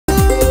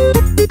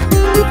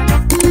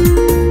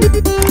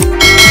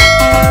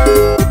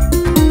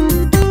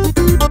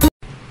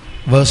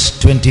verse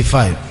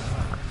 25.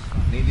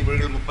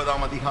 நீதிமொழிகள்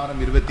 30ஆம் அதிகாரம்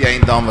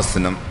 25ஆம்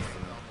வசனம்.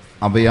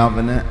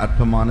 அவையாவன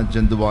அற்பமான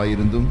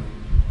ஜந்துவாயிருந்தும்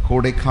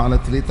கோடை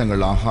காலத்திலே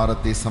தங்கள்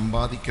ஆகாரத்தை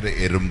சம்பாதிக்கிற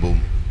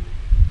எறும்பும்.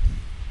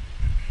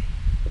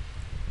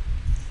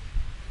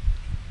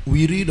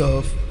 We read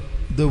of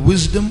the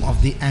wisdom of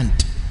the ant.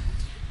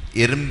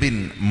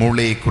 எறும்பின்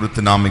மூளையை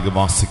குறித்து நாம் இங்கு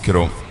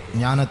வாசிக்கிறோம்.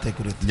 ஞானத்தை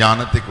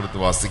குறித்து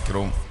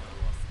வாசிக்கிறோம்.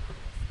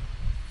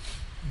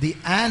 The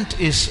ant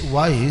is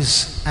wise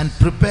and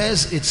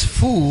prepares its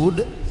food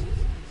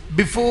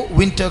before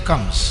winter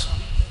comes.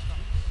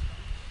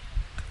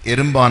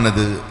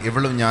 எறும்பானது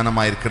எவ்வளவு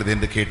ஞானமாயிருக்கிறது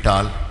என்று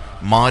கேட்டால்,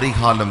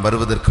 மாரிகாலம்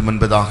வருவதற்கு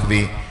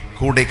முன்பதாகவே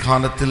கோடை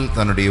காலத்தில்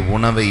தன்னுடைய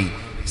உணவை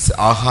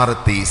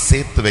ஆகாரத்தை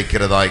சேர்த்து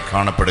வைக்கிறதாய்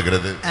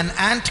காணப்படுகிறது. An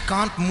ant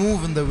can't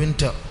move in the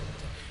winter.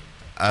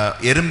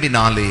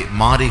 எறும்பினாலே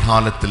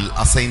மாரிகாலத்தில்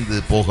அசைந்து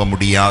போக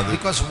முடியாது.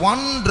 Because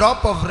one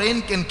drop of rain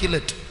can kill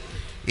it.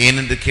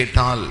 ஏனென்று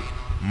கேட்டால்,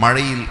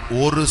 மழையில்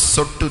ஒரு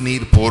சொட்டு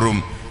நீர்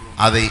போரும்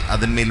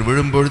அதன் மேல்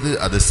விழும்பொழுது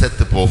அது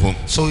செத்து போகும்.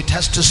 So it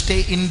has to stay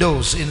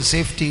indoors in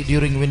safety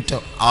during winter.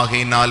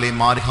 ஆகையினாலே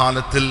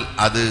மாரிகாலத்தில்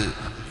அது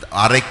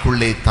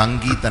அறைக்குள்ளே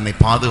தங்கி தன்னை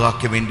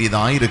பாதுகாக்க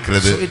வேண்டியதாய்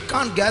இருக்கிறது. So it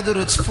can't gather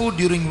its food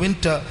during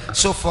winter.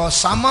 So for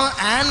summer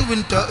and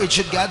winter it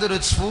should gather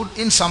its food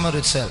in summer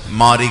itself.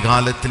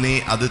 மாரிகாலத்திலே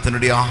அது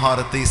தன்னுடைய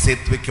ஆகாரத்தை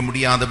சேர்த்து வைக்க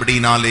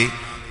முடியாதபடினாலே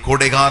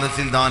கோடை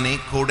காலத்தில் தானே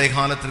கோடை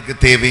காலத்திற்கு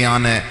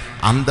தேவையான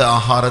அந்த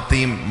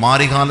ஆகாரத்தையும்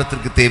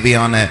மாரிகாலத்திற்கு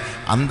தேவையான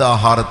அந்த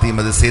ஆகாரத்தையும்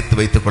அது சேர்த்து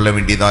வைத்துக் கொள்ள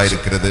வேண்டியதாக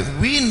இருக்கிறது.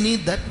 We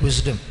need that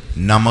wisdom.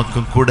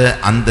 நமக்கும் கூட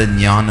அந்த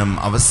ஞானம்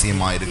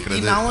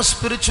அவசியமாயிருக்கிறது. In our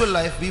spiritual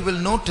life we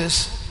will notice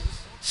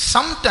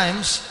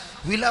sometimes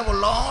we'll have a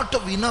lot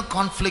of inner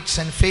conflicts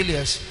and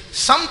failures.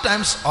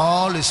 Sometimes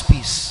all is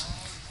peace.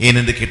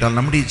 ஏனென்று கேட்டால்,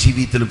 நம்முடைய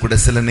ஜீவியத்திலும் கூட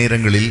சில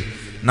நேரங்களில்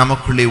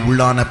நமக்குள்ளே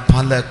உள்ளான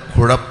பல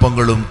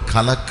குழப்பங்களும்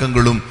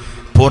கலக்கங்களும்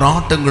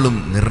போராட்டங்களும்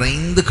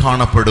நிறைந்து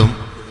காணப்படும்.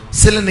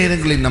 சில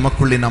நேரங்களில்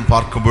நமக்குள்ளே நாம்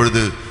பார்க்கும்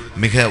பொழுது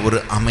மிக ஒரு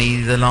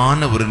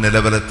அமைதலான ஒரு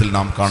நிலவரத்தில்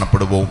நாம்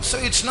காணப்படுவோம். So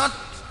it's not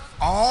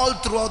all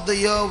throughout the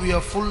year we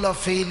are full of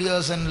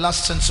failures and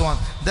lusts and so on.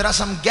 There are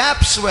some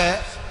gaps where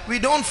we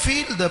don't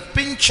feel the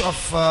pinch of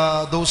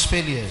those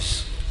failures.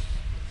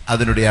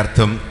 அதனுடைய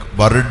அர்த்தம்,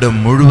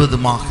 வருடம்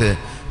முழுவதுமாக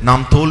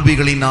நாம்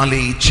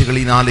தோல்விகளினாலே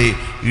இச்சைகளினாலே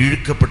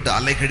இழுக்கப்பட்டு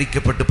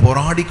அலைகழிக்கப்பட்டு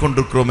போராடி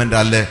கொண்டிருக்கிறோம் என்று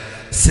அல்ல.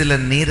 சில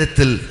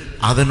நேரத்தில்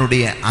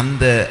அதனுடைய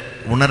அந்த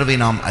உணர்வை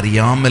நாம்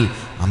அறியாமல்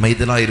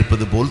அமைதலாய்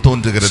இருப்பது போல்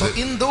தோன்றுகிறது. So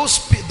in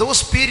those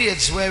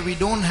periods where we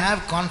don't have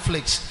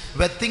conflicts,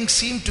 where things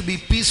seem to be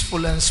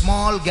peaceful and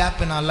small gap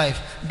in our life,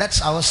 that's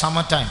our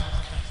summer time.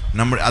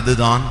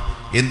 அதுதான்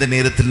எந்த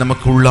நேரத்தில்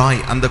நமக்கு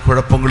உள்ளாய் அந்த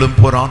குழப்பங்களும்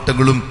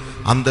போராட்டங்களும்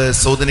அந்த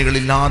சோதனைகள்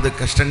இல்லாத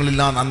கஷ்டங்கள்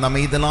இல்லாத அந்த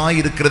அமைதலாய்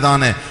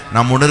இருக்கிறதான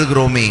நாம்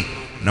உணர்கிறோமே,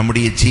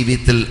 நம்முடைய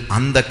ஜீவியத்தில்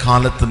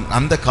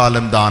அந்த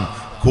காலம்தான்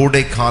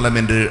கோடை காலம்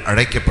என்று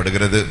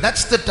அழைக்கப்படுகிறது.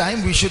 That's the time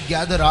we should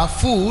gather our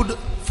food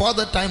for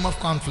the time of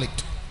conflict.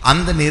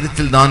 அந்த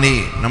நேரத்தில் தானே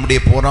நம்முடைய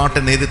போராட்ட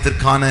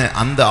நேரத்திற்கான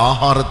அந்த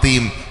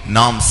ஆகாரத்தையும்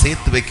நாம்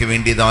சேர்த்து வைக்க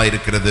வேண்டியதாக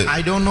இருக்கிறது.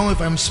 I don't know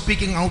if I'm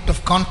speaking out of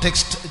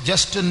context.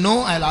 Just to know,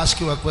 I'll ask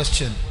you a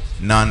question.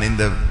 நான்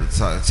இந்த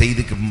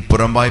செய்திக்கு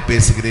புறம்பாய்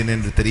பேசுகிறேன்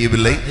என்று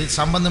தெரியவில்லை,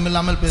 சம்பந்தம்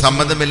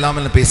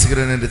இல்லாமல்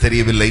பேசுகிறேன் என்று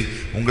தெரியவில்லை.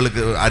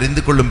 உங்களுக்கு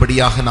அறிந்து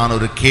கொள்ளும்படியாக நான்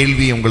ஒரு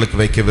கேள்வி உங்களுக்கு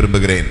வைக்க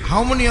விரும்புகிறேன்.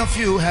 How many of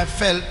you have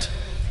felt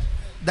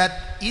that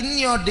in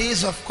your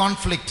days of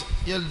conflict,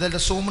 there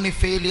are so many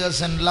failures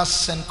and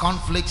lusts and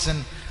conflicts and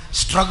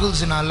struggles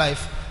in our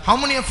life? How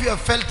many of you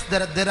have felt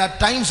that there are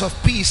times of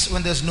peace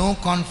when there's no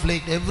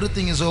conflict,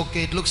 everything is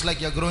okay, it looks like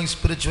you're growing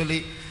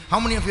spiritually? How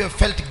many of you have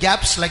felt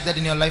gaps like that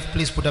in your life?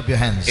 Please put up your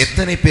hands.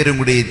 எத்தனை பேர்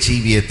உங்களுடைய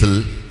ஜீவியத்தில்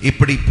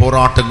இப்படி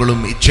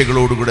போராட்டங்களும்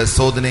இச்சைகளோடு கூட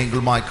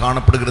சோதனைகளுமாய்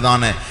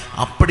காணப்படுகிறதான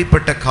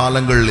அப்படிப்பட்ட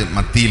காலங்கள்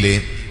மத்தியிலே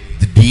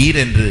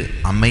திடீரென்று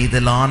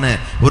அமைதலான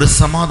ஒரு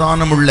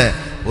சமாதானமுள்ள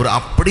ஒரு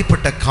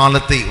அப்படிப்பட்ட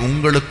காலத்தை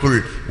உங்களுக்குள்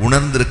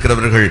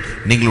உணர்ந்திருக்கிறவர்கள்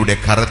நீங்களுடைய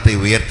கரத்தை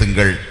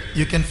உயர்த்துங்கள்.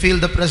 You can feel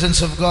the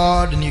presence of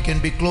God and you can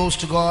be close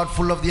to God,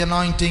 full of the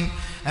anointing,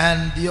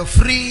 and you're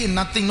free,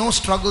 nothing, no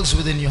struggles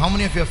within you. How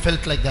many of you have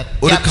felt like that?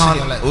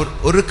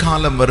 ஒரு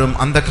காலம் வரும்,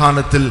 அந்த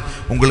காலத்தில்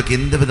உங்களுக்கு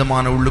எந்த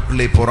விதமான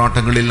உள்ளுக்குள்ளே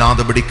போராட்டங்கள்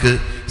இல்லாதபடிக்கு,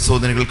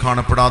 சோதனைகள்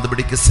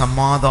காணப்படாதபடிக்கு,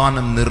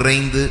 சமாதானம்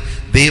நிறைந்து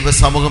தேவ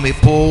சமூகம்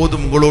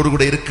எப்போதும் உங்களோடு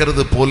கூட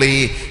இருக்கிறது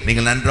போலேயே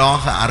நீங்கள்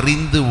நன்றாக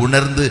அறிந்து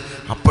உணர்ந்து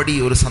அப்படி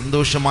ஒரு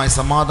சந்தோஷமாய்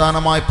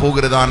சமாதானமாய்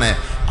போகிறதான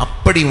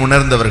அப்படி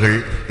உணர்ந்தவர்கள்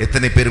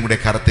எத்தனை பேர்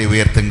உங்களுடைய கரத்தை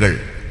உயர்த்துங்கள்.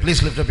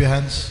 Please lift up your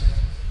hands.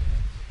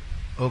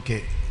 Okay,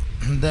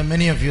 there are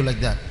many of you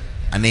like that.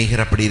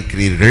 அநேகர் அப்படி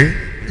இருக்கிறீர்கள்.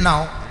 Now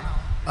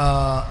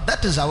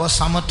that is our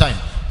summer time.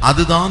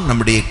 அதுதான்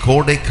நம்முடைய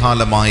கோடை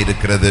காலமாய்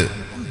இருக்கிறது.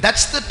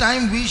 That's the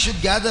time we should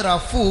gather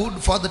our food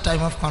for the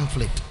time of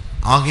conflict.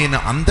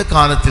 ஆகையினால் அந்த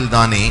காலத்தில்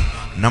தானே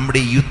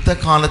நம்முடைய யுத்த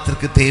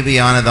காலத்திற்கு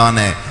தேவையானதான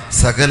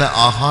சகல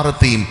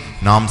ஆகாரத்தையும்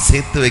நாம்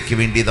சேர்த்து வைக்க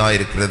வேண்டியதாக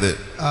இருக்கிறது.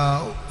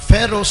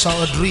 Pharaoh saw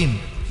a dream.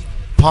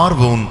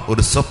 பார்வோன்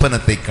ஒரு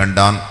சொப்பனத்தை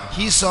கண்டான்.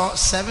 He saw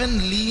 7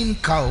 lean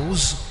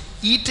cows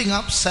eating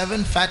up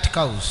 7 fat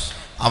cows.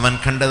 அவன்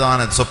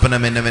கண்டதான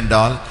சொப்பனம்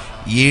என்னவென்றால்,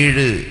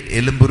 7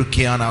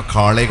 எலும்புருக்கியான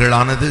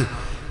காளைகளானது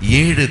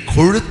 7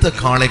 கொழுத்த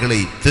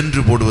காளைகளை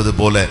தின்று போடுவது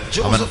போல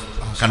அவன்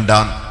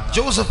கண்டான்.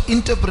 Joseph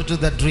interpreted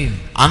that dream.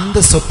 அந்த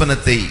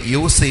சொப்பனத்தை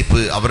யோசேப்பு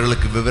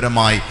அவர்களுக்கு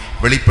விவரமாய்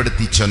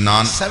வெளிப்படுத்தி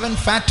சொன்னான். 7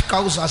 fat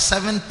cows are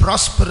 7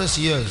 prosperous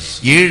years.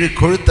 7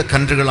 கொழுத்த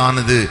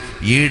கன்றுகளானது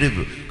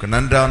 7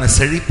 நன்றான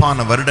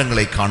செழிப்பான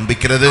வருடங்களை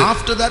காண்பிக்கிறது.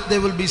 After that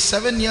there will be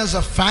 7 years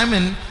of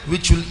famine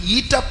which will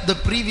eat up the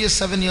previous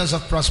 7 years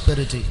of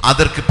prosperity.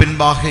 அதற்கு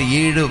பின்பாக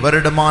 7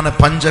 வருடமான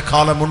பஞ்ச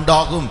காலம்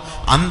உண்டாகும்.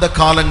 அந்த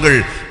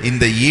காலங்கள்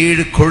இந்த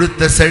 7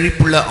 கொழுத்த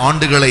செழிப்புள்ள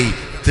ஆண்டுகளை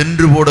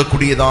தின்று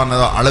போடக்கூடியதான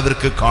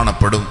அளவிற்கு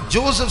காணப்படும்.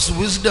 Joseph's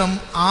wisdom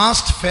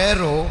asked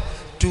Pharaoh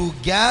to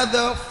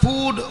gather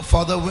food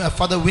for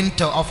the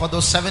winter or for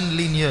those 7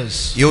 lean years.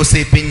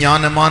 யோசேப்பின்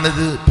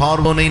ஞானமானது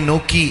பார்வோனை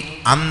நோக்கி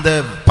அந்த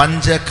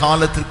பஞ்ச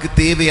காலத்திற்கு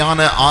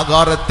தேவையான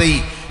ஆகாரத்தை,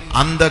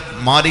 அந்த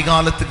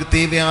மாரிகாலத்துக்கு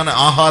தேவையான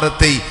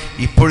ஆகாரத்தை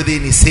இப்பொழுதே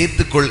நீ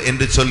சேர்த்துக்கொள்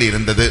என்று சொல்லி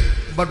இருந்தது.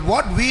 But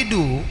what we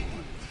do,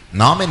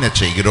 நாம் என்ன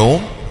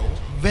செய்கிறோம்?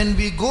 when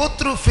we go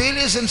through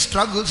failures and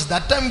struggles,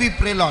 that time we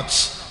pray lots,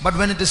 but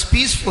when it is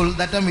peaceful,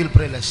 that time we'll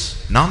pray less.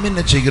 நாம்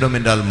என்ன செய்கிறோம்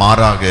என்றால்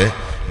மாறாக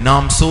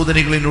நாம்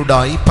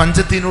சோதனைகளினூடாய்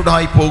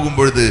பஞ்சத்தினூடாய் போகும்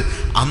பொழுது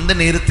அந்த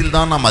நேரத்தில்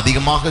தான் நாம்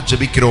அதிகமாக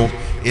ஜெபிக்கிறோம்.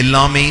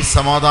 எல்லாமே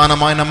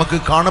சமாதானமாய் நமக்கு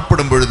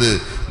காணப்படும் பொழுது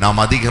நாம்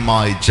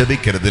அதிகமாய்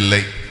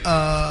ஜெபிக்கிறதில்லை.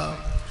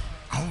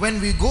 When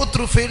we go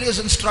through failures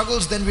and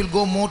struggles, then we'll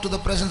go more to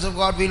the presence of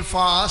God, we'll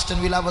fast and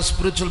we'll have a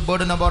spiritual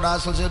burden about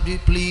ourselves,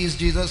 please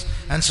Jesus,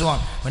 and so on.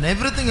 When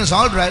everything is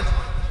all right,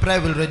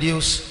 prayer will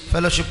reduce,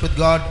 fellowship with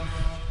God,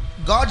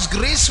 God's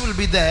grace will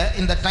be there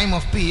in the time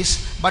of peace,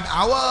 but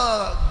our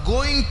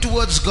going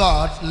towards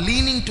God,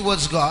 leaning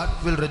towards God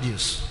will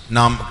reduce.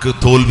 நமக்கு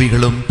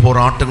தோல்விகளும்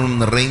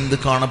போராட்டங்களும் நிறைந்து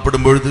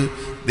காணப்படும் பொழுது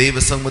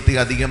தேவ சமூகத்தை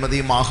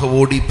அதிகமாக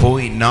ஓடி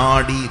போய்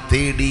நாடி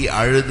தேடி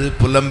அழுது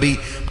புலம்பி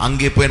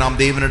அங்கே போய் நாம்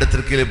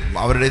தேவனிடத்திற்கு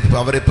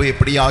அவரை போய்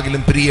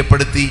எப்படியாகிலும்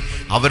பிரியப்படுத்தி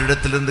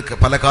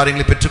அவரிடத்திலிருந்து பல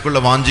காரியங்களை பெற்றுக்கொள்ள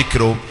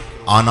வாஞ்சிக்கிறோம்.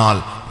 ஆனால்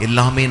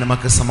எல்லாமே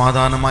நமக்கு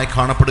சமாதானமாய்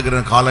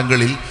காணப்படுகிற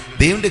காலங்களில்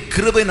தேவனுடைய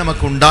கிருபை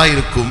நமக்கு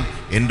உண்டாயிருக்கும்.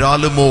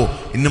 என்றாலுமோ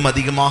இன்னும்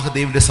அதிகமாக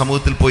தேவனுடைய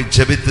சமூகத்தில் போய்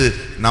ஜெபித்து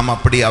நாம்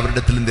அப்படி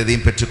அவரிடத்திலிருந்து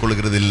எதையும்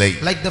பெற்றுக்கொள்கிறதில்லை.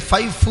 Like the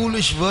 5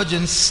 foolish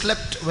virgins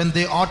slept when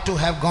they ought to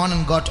have gone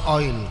and got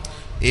oil.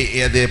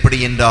 அது எப்படி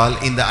என்றால்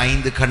இந்த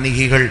 5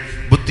 கன்னிகைகள்,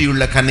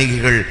 புத்தியுள்ள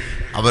கன்னிகைகள்,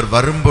 அவர்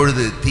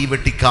வரும்பொழுது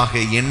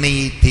தீவட்டிக்காக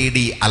எண்ணெயை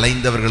தேடி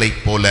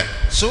அலைந்தவர்களைப் போல.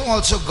 So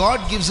also God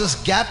gives us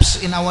gaps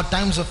in our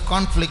times of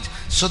conflict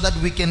so that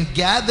we can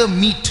gather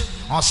meat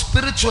or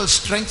spiritual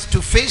strength to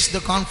face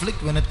the conflict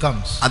when it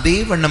comes. அதே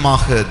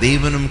வண்ணமாக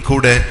தேவனும்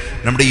கூட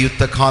நம்முடைய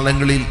யுத்த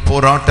காலங்களில்,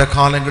 போராட்ட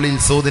காலங்களில்,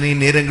 சோதனை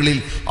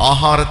நேரங்களில்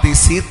ஆகாரத்தை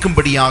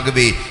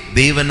சேர்க்கும்படியாகவே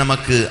தேவன்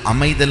நமக்கு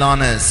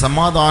அமைதலான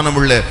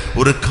சமாதானமுள்ள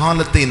ஒரு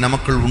காலத்தை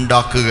நமக்குள்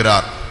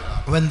உண்டாக்குகிறார்.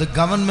 When the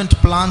government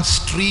plants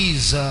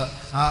trees,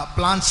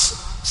 plants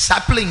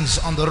saplings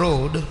on the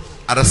road,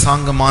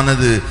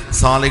 அரசாங்கமானது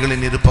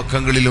சாலைகளின் இரு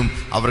பக்கங்களிலும்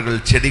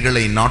அவர்கள்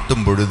செடிகளை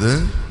நாட்டும் பொழுது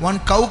one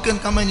cow can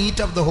come and eat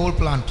up the whole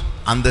plant.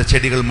 அந்த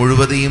செடிகள்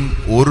முழுவதையும்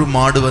ஒரு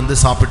மாடு வந்து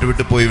சாப்பிட்டு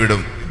விட்டு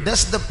போய்விடும்.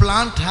 Does the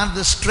plant have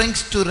the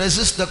strength to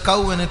resist the cow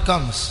when it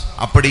comes?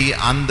 அப்படி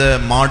அந்த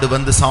மாடு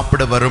வந்து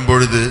சாப்பிட வரும்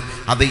பொழுது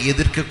அதை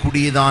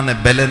எதிர்க்கக்கூடியதான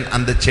பலன்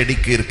அந்த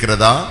செடிக்கு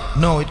இருக்கிறதா?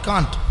 No, it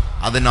can't.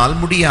 அதனால்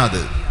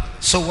முடியாது.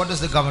 So what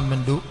does the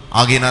government do?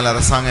 ஆகையால்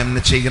அரசாங்கம்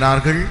என்ன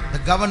செய்கிறார்கள்?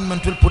 The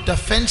government will put a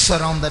fence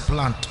around that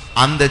plant.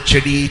 அந்த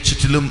செடியை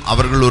சுற்றிலும்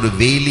அவர்கள் ஒரு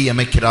வேலி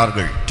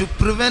அமைக்கிறார்கள். To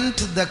prevent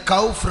the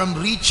cow from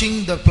reaching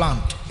the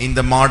plant. இந்த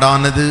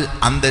மாடானது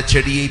அந்த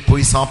செடியை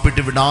போய்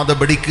சாப்பிட்டு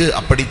விடாதபடிக்கு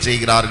அப்படி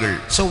செய்கிறார்கள்.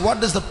 So what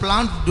does the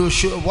plant do?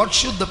 What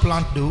should the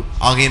plant do?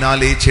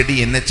 ஆகையாலே செடி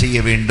என்ன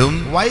செய்ய வேண்டும்?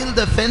 While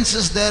the fence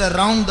is there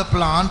around the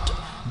plant,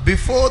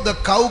 before the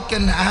cow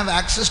can have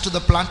access to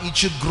the plant, it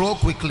should grow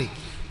quickly.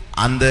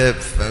 அந்த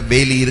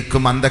வேலி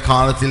இருக்கும் அந்த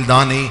காலத்தில்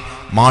தானே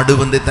மாடு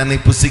வந்து தன்னை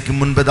புசிக்கும்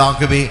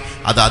முன்பதாகவே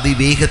அது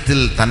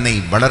அதிவேகத்தில் தன்னை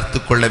வளர்த்து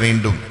கொள்ள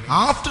வேண்டும்.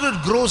 After it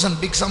grows and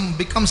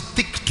becomes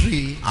thick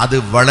tree, அது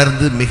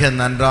வளர்ந்து மிக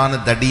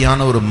நன்றான தடியான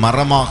ஒரு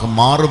மரமாக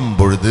மாறும்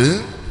பொழுது,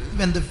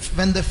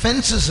 when the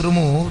fence is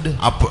removed,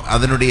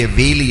 அதனுடைய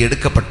வேலி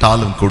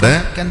எடுக்கப்பட்டாலும் கூட,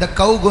 can the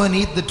cow go and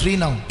eat the tree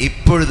now?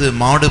 இப்பொழுது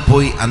மாடு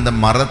போய் அந்த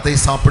மரத்தை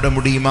சாப்பிட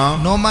முடியுமா?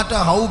 No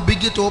matter how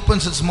big it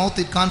opens its mouth,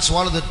 it can't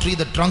swallow the tree.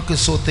 The trunk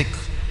is so thick.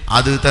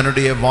 அது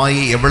தன்னுடைய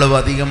வாயை எவ்வளவு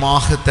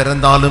அதிகமாக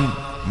திறந்தாலும்,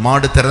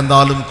 மாடு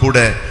திறந்தாலும் கூட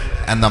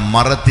அந்த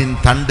மரத்தின்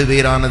தண்டு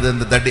வேரானது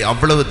அந்த தடி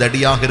அவ்வளவு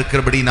தடியாக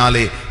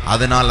இருக்கிறபடினாலே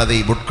அதனால் அதை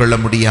உட்கொள்ள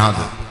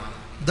முடியாது.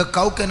 The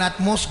cow can at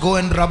most go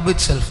and rub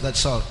itself,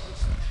 that's all.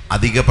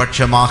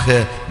 அதிகபட்சமாக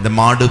இந்த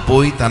மாடு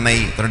போய்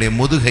தன்னுடைய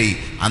முதுகை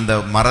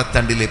அந்த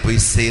மரத்தண்டிலே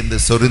போய் சேர்ந்து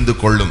சொரிந்து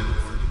கொள்ளும்.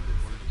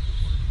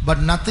 But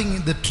nothing,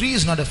 the tree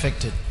is not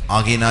affected.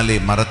 ஆகையினாலே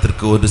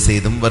மரத்திற்கு ஒரு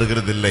சேதம்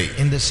வருகிறதில்லை.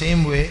 In the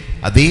same way,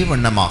 அதே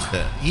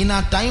வண்ணமாக in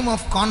our time of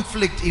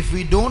conflict, if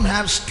we don't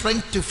have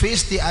strength to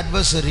face the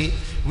adversary,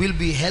 we'll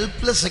be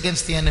helpless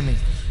against the enemy.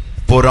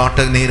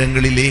 போராட்ட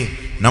நேரங்களிலே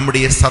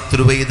நம்முடைய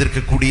சத்துருவை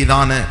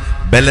எதிர்க்கக்கூடியதான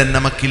பலன்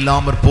நமக்கு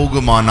இல்லாமற்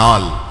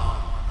போகுமானால்,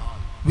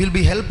 we'll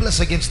be helpless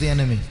against the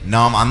enemy.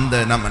 நாம் அந்த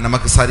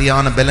நமக்கு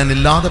சரியான பலன்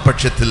இல்லாத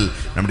பட்சத்தில்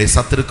நம்முடைய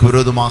சத்துருக்கு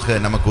விரோதமாக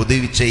நமக்கு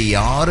உதவி செய்ய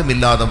யாரும்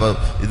இல்லாத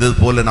இது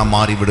போல நாம்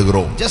மாறி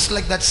விடுகிறோம். Just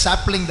like that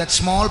sapling, that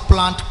small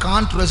plant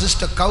can't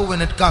resist a cow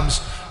when it comes.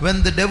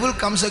 When the devil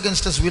comes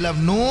against us, we'll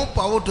have no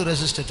power to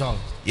resist at all.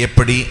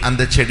 எப்படி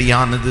அந்த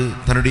செடியானது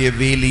தன்னுடைய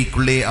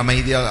வேலிக்குள்ளே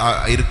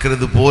அமைதியாக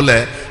இருக்கிறது போல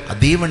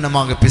அதே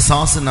வண்ணமாக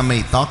பிசாசு நம்மை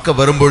தாக்க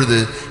வரும்பொழுது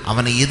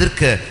அவனை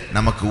எதிர்க்க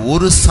நமக்கு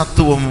ஒரு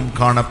சத்துவமும்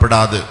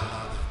காணப்படாது.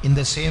 In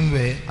the same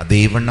way, அதே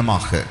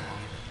வண்ணமாக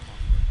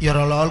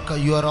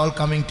you are all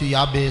coming to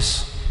Yabes.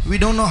 We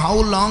don't know how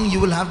long you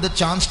will have the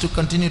chance to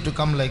continue to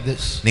come like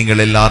this.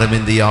 நீங்கள் எல்லாரும்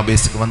இந்த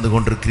யாபேசுக்கு வந்து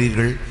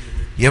கொண்டிருக்கிறீர்கள்.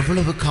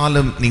 எவ்வளவு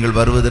காலம் நீங்கள்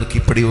வருவதற்கு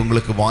இப்படி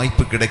உங்களுக்கு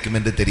வாய்ப்பு கிடைக்கும்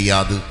என்று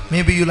தெரியாது.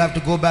 Maybe you'll have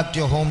to go back to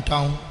your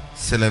hometown.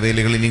 சில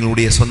வேளைகளில்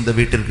நீங்களுடைய சொந்த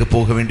வீட்டிற்கு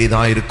போக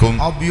வேண்டியதா இருக்கும்.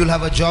 Or you'll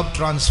have a job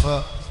transfer.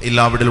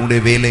 இல்லாவிடில்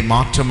உங்களுடைய வேலை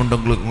மாற்றம் உண்டு,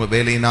 உங்களுக்கு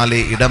வேலையினாலே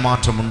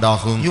இடமாற்றம்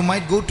உண்டாகும். You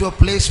might go to a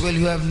place where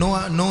you have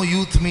no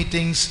youth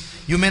meetings.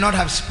 You may not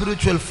have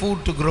spiritual food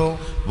to grow.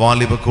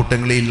 வாலிப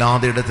கூட்டங்களே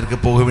இல்லாத இடத்திற்கு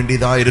போக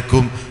வேண்டியதா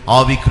இருக்கும்.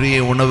 ஆவிக்குரிய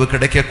உணவு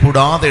கிடைக்க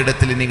கூடாத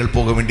இடத்தில் நீங்கள்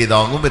போக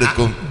வேண்டியதாகவும்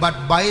இருக்கும். But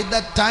by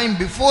that time,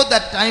 before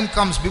that time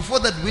comes, before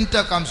that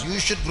winter comes, you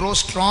should grow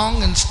strong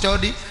and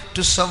sturdy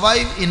to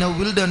survive in a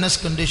wilderness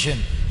condition.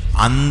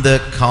 அந்த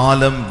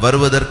காலம்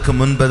வருவதற்கு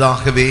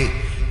முன்பதாகவே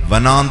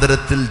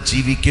வனாந்தரத்தில்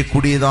ஜீவிக்க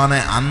கூடியதான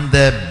அந்த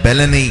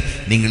பலனை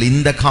நீங்கள்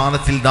இந்த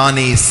காலத்தில்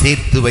தானே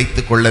சேர்த்து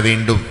வைத்துக் கொள்ள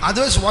வேண்டும்.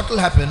 Otherwise what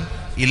will happen?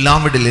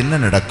 இல்லாவிடில் என்ன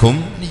நடக்கும்?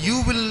 You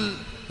will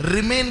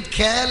remain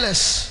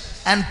careless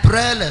and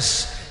prayerless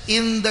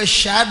in the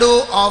shadow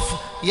of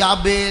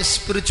Yahweh's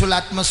spiritual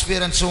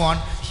atmosphere and so on.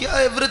 Here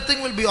everything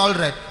will be all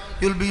right.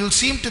 You'll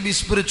seem to be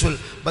spiritual,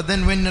 but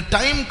then when the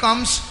time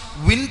comes,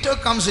 winter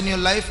comes in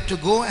your life to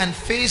go and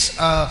face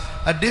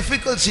a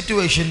difficult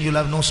situation,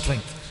 you'll have no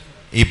strength.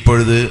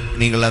 இப்பொழுது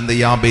நீங்கள் அந்த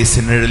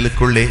யாபேசின்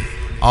நிழலுக்குள்ளே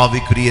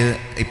ஆவிக்குரிய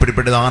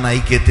இப்படிப்பட்டதான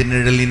ஐக்கியத்தின்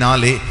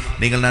நிழலினாலே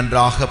நீங்கள்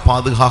நன்றாக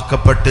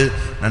பாதுகாக்கப்பட்டு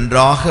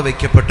நன்றாக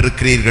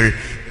வைக்கப்பட்டிருக்கிறீர்கள்.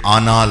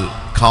 ஆனால்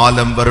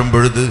காலம் வரும்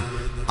பொழுது,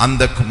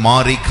 அந்த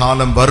மாறி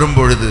காலம் வரும்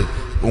பொழுது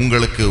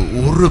உங்களுக்கு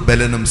ஒரு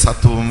பலனும்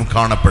சத்துவமும்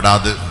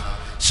காணப்படாது.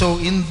 So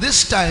in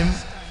this time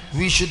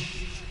we should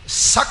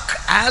suck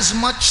as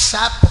much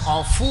sap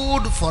or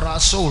food for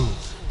our soul.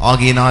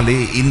 ஆகையினாலே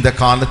இந்த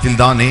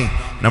காலத்தில் தானே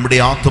நம்முடைய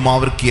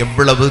ஆத்துமாவிற்கு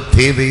எவ்வளவு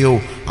தேவையோ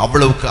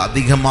அவ்வளவுக்கு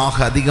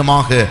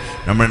அதிகமாக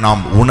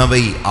நாம்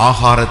உணவை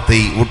ஆகாரத்தை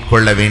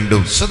உட்கொள்ள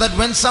வேண்டும். So that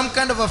when some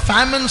kind of a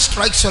famine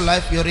strikes your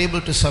life, you are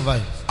able to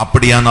survive.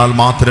 அப்படியானால்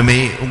மாத்திரமே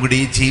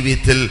உங்களுடைய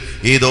ஜீவியத்தில்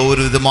ஏதோ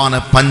ஒரு விதமான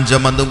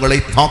பஞ்சம் வந்து உங்களை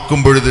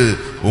தாக்கும் பொழுது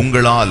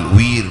உங்களால்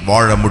உயிர்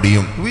வாழ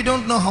முடியும். We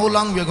don't know how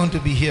long we are going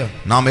to be here.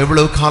 நாம்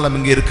எவ்வளவு காலம்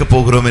இங்கே இருக்க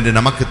போகிறோம் என்று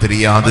நமக்கு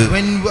தெரியாது.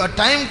 When a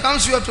time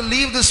comes you have to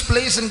leave this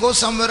place and go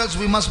somewhere else,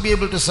 we must be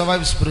able to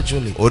survive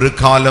spiritually. ஒரு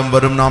காலம்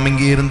வரும் நாம்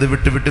இங்கே இருந்து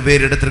விட்டு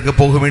வேறு இடத்திற்கு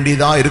போக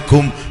வேண்டியதா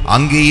இருக்கும்.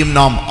 அங்கேயும்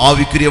நாம்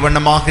ஆவிக்குரிய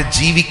வண்ணமாக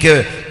ஜீவிக்க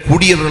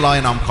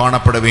கூடியவர்களாய் நாம்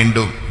காணப்பட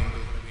வேண்டும்.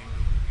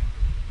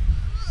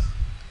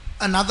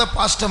 Another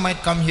pastor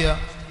might come here.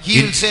 He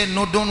will say,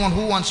 no,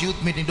 who wants youth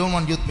meeting? Don't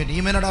want youth meeting.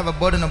 He may not have a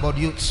burden about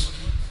youths.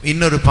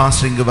 இன்னொரு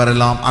பாஸ்டர் இங்கு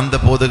வரலாம், அந்த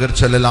போதகர்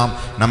சொல்லலாம்,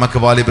 நமக்கு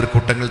வாலிபர்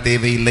கூட்டங்கள்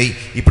தேவையில்லை,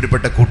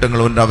 இப்படிப்பட்ட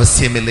கூட்டங்கள் ஒன்று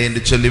அவசியம் இல்லை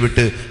என்று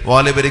சொல்லிவிட்டு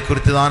வாலிபரை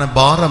குறித்ததான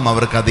பாரம்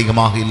அவருக்கு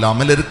அதிகமாக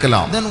இல்லாமல்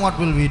இருக்கலாம். Then what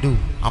will we do?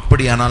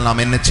 அப்படியானால்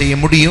நாம் என்ன செய்ய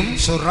முடியும்?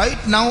 So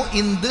right now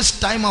in this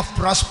time of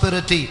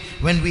prosperity,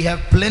 when we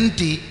have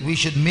plenty, we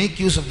should make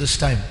use of this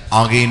time.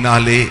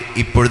 ஆகையினாலே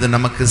இப்பொழுது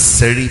நமக்கு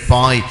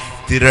செழிப்பாய்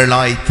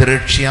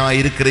திரட்சியாய்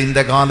இருக்கிற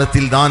இந்த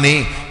காலத்தில் தானே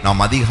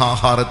நாம் அதிக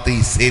ஆகாரத்தை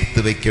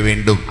சேர்த்து வைக்க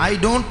வேண்டும். I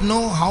don't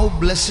know how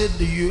blessed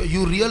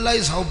you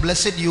realize how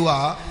blessed you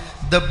are.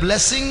 The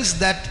blessings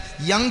that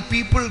young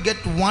people get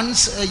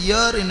once a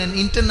year in an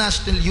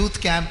international youth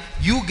camp,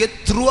 you get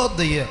throughout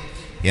the year.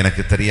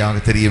 எனக்கு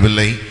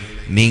தெரியவில்லை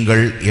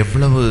நீங்கள்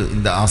எவ்வளவு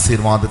இந்த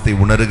ஆசீர்வாதத்தை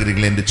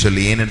உணர்கிறீர்கள் என்று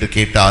சொல்லி. ஏனென்று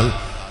கேட்டால்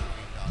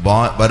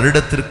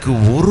வருடத்திற்கு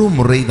ஒரு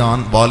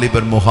முறைதான்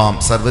வாலிபர் முகாம்,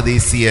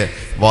 சர்வதேசிய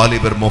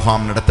வாலிபர்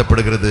முகாம்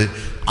நடத்தப்படுகிறது.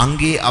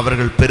 அங்கே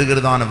அவர்கள்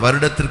பெறுகிறதான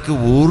வருடத்திற்கு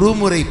ஒரு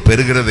முறை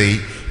பெறுகிறதை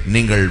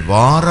நீங்கள்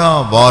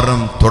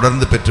வாரம்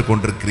தொடர்ந்து பெற்றுக்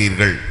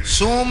கொண்டிருக்கிறீர்கள்.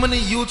 So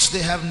many youths,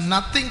 they have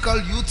nothing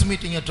called youth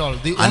meeting at all.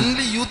 The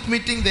only youth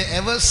meeting they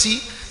ever see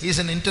is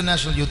an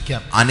international youth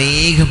camp.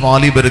 அநேக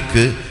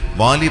வாலிபருக்கு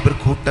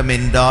வாலிபர் கூட்டம்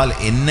என்றால்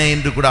என்ன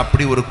என்று கூட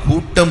அப்படி ஒரு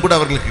கூட்டம் கூட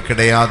அவர்களுக்கு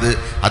கிடையாது.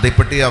 அதை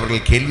பற்றி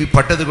அவர்கள்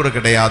கேள்விப்பட்டது கூட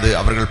கிடையாது.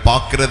 அவர்கள்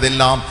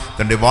பார்க்கிறதெல்லாம்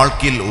தன்னுடைய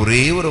வாழ்க்கையில்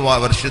ஒரே ஒரு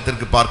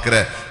வருஷத்திற்கு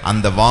பார்க்கிற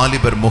அந்த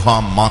வாலிபர்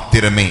முகாம்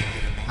மாத்திரமே.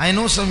 I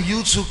know some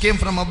youths who came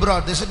from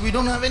abroad. They said, we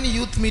don't have any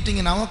youth meeting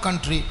in our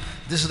country.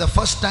 This is the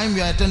first time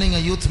we are attending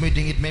a youth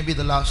meeting. It may be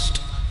the last.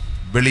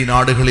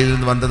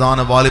 வெளிநாடுகளிலிருந்து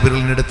வந்ததான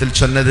வாலிபர்களிடத்தில்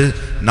சொன்னது,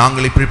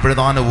 நாங்கள்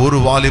இப்படிப்பட்டதான ஒரு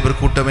வாலிபர்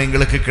கூட்டம்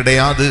எங்களுக்கு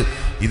கிடையாது,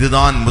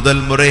 இதுதான்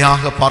முதல்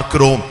முறையாக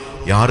பார்க்கிறோம்,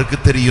 யாருக்கு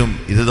தெரியும்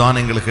இதுதான்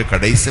எங்களுக்கு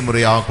கடைசி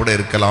முறையாக கூட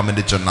இருக்கலாம்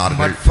என்று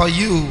சொன்னார்கள். But for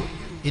you,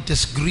 it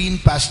is green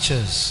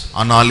pastures.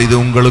 ஆனால் இது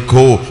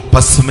உங்களுக்கோ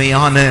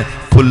பசுமையான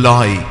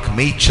புல்லாய்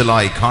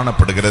மேய்ச்சலாய்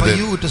காணப்படுகிறது. For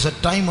you it is a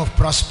time of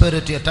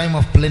prosperity, a time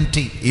of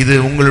plenty. இது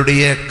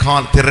உங்களுடைய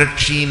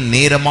திரட்சியின்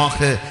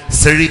நேரமாக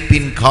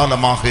செழிப்பின்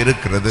காலமாக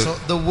இருக்கிறது. So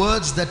the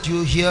words that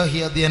you hear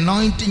here, the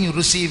anointing you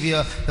receive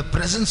here, the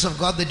presence of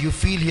God that you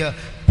feel here,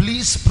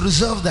 please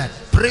preserve that,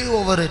 pray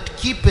over it,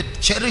 keep it,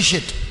 cherish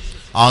it.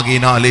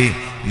 ஆகையினாலே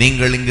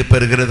நீங்கள் இங்கு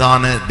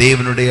பெறுகிறதான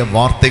தேவனுடைய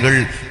வார்த்தைகள்,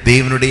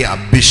 தேவனுடைய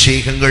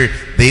அபிஷேகங்கள்,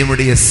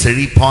 தேவனுடைய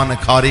செழிப்பான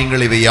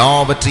காரியங்கள் இவை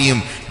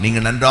யாவற்றையும்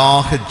நீங்கள்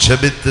நன்றாக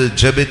ஜெபித்து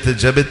ஜெபித்து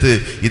ஜெபித்து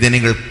இதை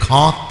நீங்கள்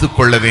காத்து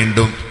கொள்ள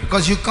வேண்டும்.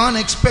 Because you can't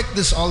expect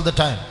this all the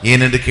time.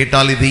 ஏனென்று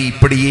கேட்டால் இதை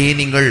இப்படியே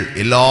நீங்கள்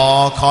எல்லா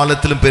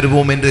காலத்திலும்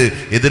பெறுவோம் என்று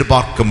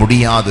எதிர்பார்க்க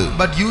முடியாது.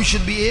 But you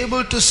should be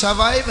able to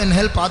survive and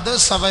help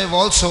others survive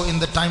also in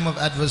the time of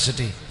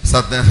adversity.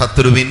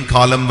 சத்துருவின்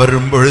காலம்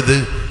வரும் பொழுது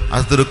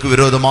அதற்கு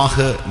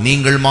விரோதமாக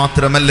நீங்கள்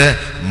மாத்திரமல்ல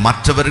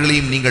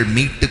மற்றவர்களையும் நீங்கள்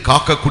மீட்டு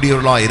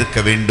காக்கக்கூடியவர்களாக இருக்க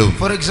வேண்டும்.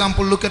 For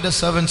example, look at the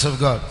servants of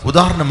God.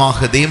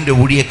 உதாரணமாக தேவனுடைய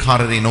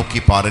ஊழியக்காரரை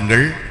நோக்கி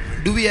பாருங்கள்.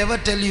 Do we ever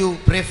tell you,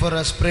 pray for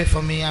us, pray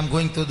for me, I'm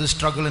going through this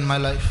struggle in my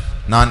life?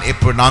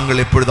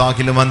 நாங்கள்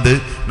எப்பொழுதாகிலும் வந்து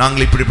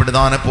நாங்கள்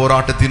இப்படிப்பட்டதான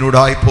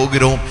போராட்டத்தினூடாய்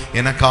போகிறோம்,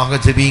 எனக்காக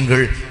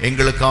ஜெபியுங்கள்,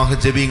 எங்களுக்காக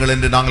ஜெபியுங்கள்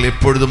என்று நாங்கள்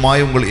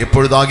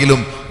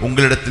எப்பொழுதாகிலும்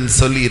உங்களிடத்தில்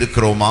சொல்லி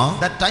இருக்கிறோமா?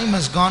 That time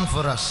has gone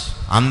for us.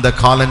 அந்த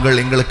காலங்கள்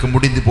எங்களுக்கு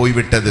முடிந்து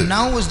போய்விட்டது.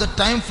 Now is the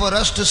time for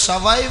us to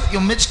survive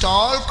amidst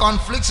all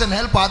conflicts and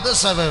help others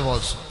survive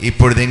also.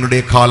 இப்பொழுது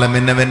எங்களுடைய காலம்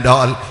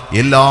என்னவென்றால்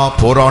எல்லா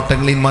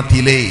போராட்டங்களின்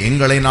மத்தியிலே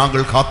எங்களை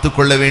நாங்கள்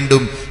காத்துக்கொள்ள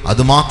வேண்டும்.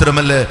 அது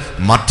மாத்திரமல்ல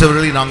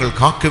மற்றவர்களை நாங்கள்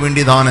காக்க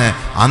வேண்டியதான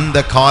அந்த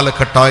கால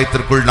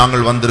கட்டாயத்திற்குள்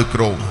நாங்கள்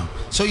வந்திருக்கிறோம்.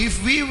 So if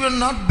we were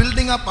not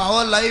building up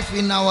our life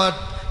in our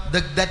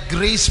that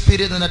grace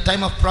period and the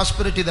time of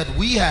prosperity that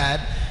we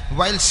had,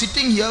 while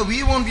sitting here we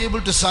won't be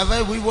able to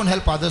survive, we won't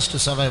help others to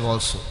survive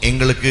also.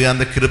 எங்களுக்கு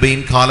அந்த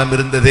கிருபையின் காலம்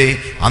இருந்ததே,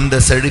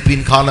 அந்த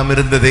செழிப்பின் காலம்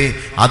இருந்ததே,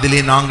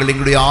 அதிலே நாங்கள்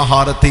எங்களுடைய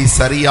ஆகாரத்தை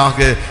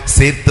சரியாக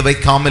சேர்த்து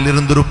வைக்காமல்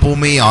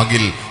இருந்திருப்போமே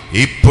ஆகில்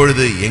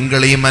இப்பொழுது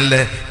எங்களையும் அல்ல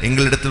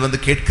எங்களிடத்தில் வந்து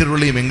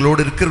கேட்கிறவர்களையும் எங்களோடு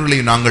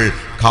இருக்கிறவர்களையும் நாங்கள்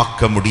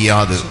காக்க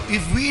முடியாது.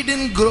 If we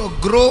didn't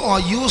grow or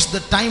use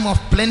the time of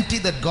plenty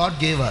that God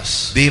gave us,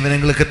 தேவன்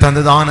எங்களுக்கு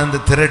தந்ததான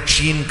அந்த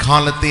திரட்சியின்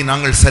காலத்தை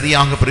நாங்கள்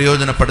சரியாக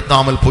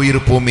பிரயோஜனப்படுத்தாமல்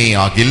போயிருப்போமே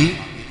ஆகில்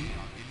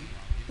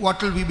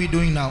what will we be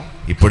doing now?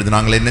 இப்பொழுது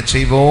நாங்கள் என்ன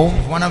செய்வோம்?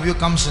 If one of you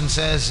comes and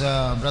says,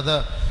 brother,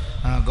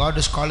 God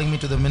is calling me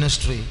to the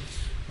ministry,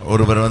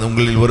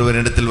 உங்களில் ஒருவர்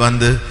இடத்தில்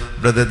வந்து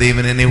பிரதர்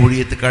தேவன் என்னை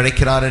ஊழியத்துக்கு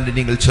அழைக்கிறார் என்று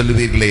நீங்கள்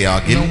சொல்லுவீர்களே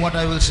ஆகில், you know what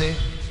I will say?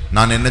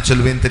 நான் என்ன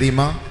சொல்வேன்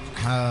தெரியுமா?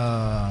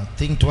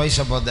 Think twice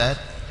about that.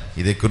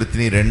 இதை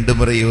குறித்து நீ 2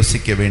 முறை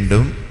யோசிக்க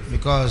வேண்டும்.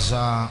 Because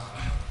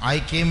I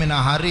came in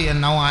a hurry and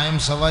now I am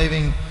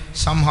surviving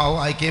somehow.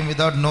 I came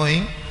without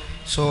knowing,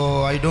 so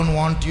I don't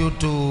want you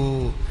to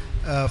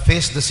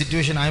face the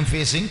situation I am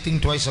facing. Think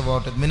twice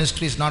about it.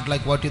 Ministry is not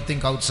like what you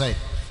think outside.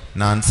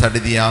 நான்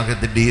சடிதியாக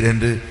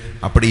திடீரென்று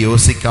அப்படி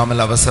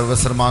யோசிக்காமல்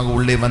அவசரமாக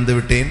உள்ளே வந்து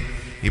விட்டேன்.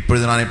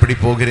 இப்பொழுது நான் எப்படி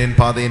போகிறேன்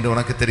பாதை என்று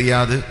உனக்கு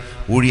தெரியாது.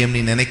 ஊழியம்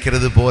நீ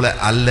நினைக்கிறது போல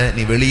அல்ல,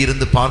 நீ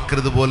வெளியிருந்து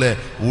பார்க்கிறது போல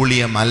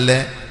ஊழியம் அல்ல.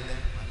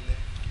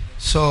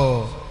 So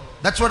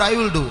that's what I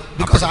will do,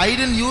 because I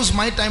didn't use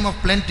my time of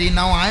plenty.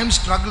 Now I am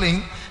struggling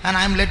and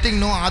I am letting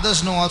others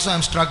know also I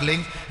am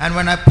struggling, and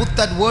when I put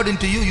that word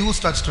into you, you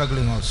start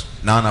struggling also.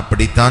 நான்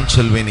அப்படித்தான்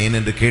சொல்வேன்.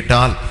 ஏனென்று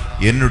கேட்டால்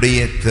என்னுடைய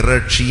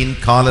திரட்சியின்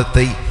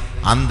காலத்தை,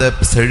 அந்த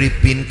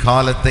செழிப்பின்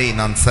காலத்தை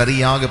நான்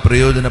சரியாக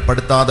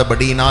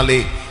பிரயோஜனப்படுத்தாதபடியினாலே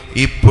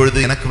இப்பொழுது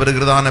எனக்கு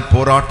வருகிறதான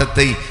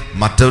போராட்டத்தை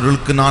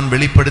மற்றவர்களுக்கு நான்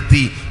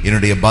வெளிப்படுத்தி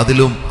என்னுடைய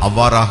பதிலும்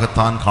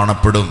அவ்வாறாகத்தான்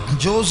காணப்படும்.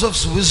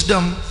 Joseph's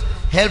wisdom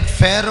helped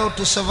Pharaoh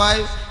to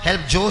survive,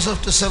 helped Joseph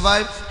to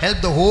survive,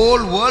 helped the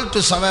whole world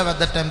to survive at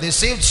that time. They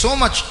saved so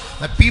much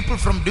that people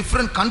from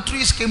different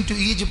countries came to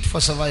Egypt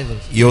for survival.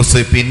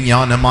 யோசேப்பின்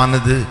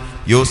ஞானமானது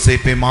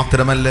யோசேப்பை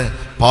மாத்திரமல்ல,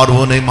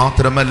 பார்வோனை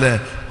மாத்திரமல்ல,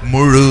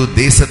 முழு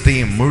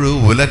தேசத்தையும் முழு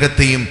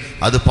உலகத்தையும்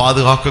அது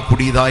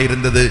பாதுகாக்கக்கூடியதாக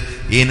இருந்தது.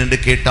 ஏனென்று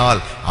கேட்டால்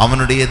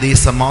அவனுடைய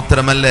தேசம்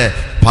மாத்திரமல்ல,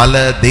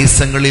 பல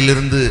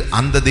தேசங்களிலிருந்து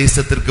அந்த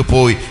தேசத்திற்கு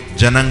போய்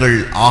ஜனங்கள்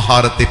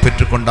ஆகாரத்தை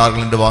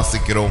பெற்றுக்கொண்டார்கள் என்று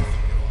வாசிக்கிறோம்.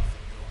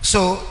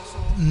 So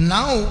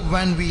now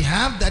when we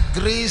have that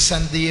grace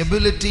and the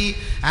ability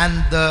and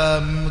the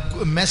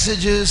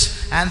messages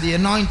and the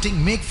anointing,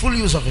 make full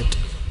use of it.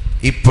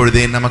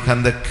 இப்பொழுதே நமக்கு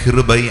அந்த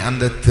கிருபை,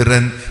 அந்த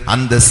திறன்,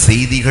 அந்த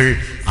செய்திகள்,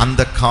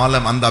 அந்த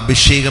காலம், அந்த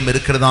அபிஷேகம்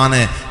இருக்கிறதான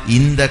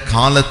இந்த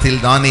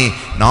காலத்தில் தானே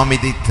நாம்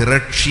இதை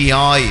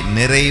திரட்சியாய்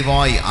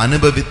நிறைவாய்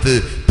அனுபவித்து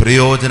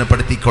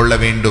பிரயோஜனப்படுத்திக் கொள்ள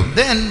வேண்டும்.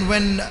 Then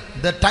when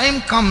the time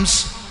comes,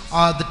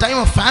 the time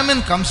of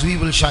famine comes, we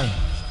will shine.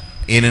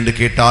 ஏனென்று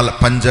கேட்டால்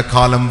பஞ்ச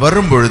காலம்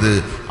வரும் பொழுது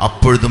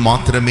அப்பொழுது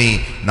மாத்திரமே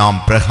நாம்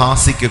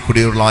பிரகாசிக்க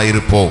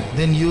கூடியவர்களாயிருப்போம்.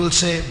 Then you will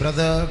say,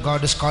 brother,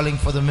 God is calling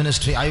for the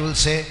ministry. I will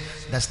say,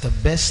 that's the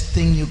best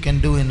thing you can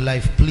do in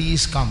life.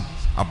 Please come.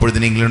 அப்பொழுது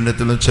நீங்கள்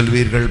என்னிடத்தில்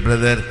சொல்வீர்கள்,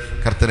 பிரதர்,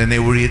 கர்த்தர் என்னை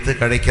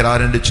ஊழியத்துக்கு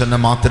அழைக்கிறார் என்று சொன்ன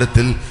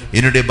மாத்திரத்தில்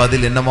என்னுடைய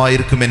பதில்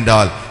என்னவாயிருக்கும்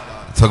என்றால்,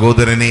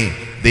 சகோதரனே,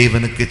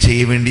 தேவனுக்கு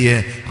செய்ய வேண்டிய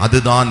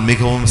அதுதான்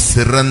மிகவும்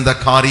சிறந்த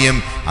காரியம்.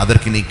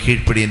 அதற்கு நீ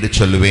கீழ்ப்படி என்று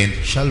சொல்லுவேன்.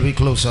 Shall we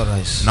close our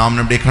eyes? நாம்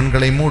நம்முடைய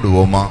கண்களை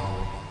மூடுவோமா?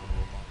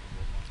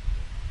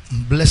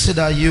 Blessed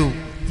are you,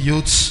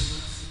 youths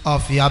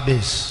of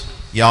Yabes.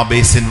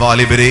 யாபேசின்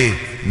வாலிபரே,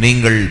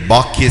 நீங்கள்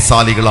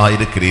பாக்கியசாலிகளாய்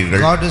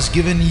இருக்கிறீர்கள். God has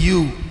given you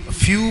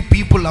few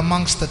people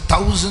amongst the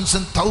thousands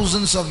and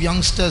thousands of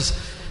youngsters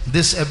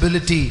this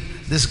ability,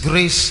 this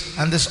grace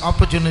and this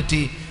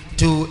opportunity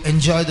to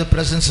enjoy the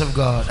presence of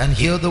God and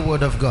hear the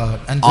word of God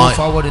and go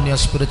forward in your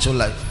spiritual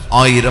life.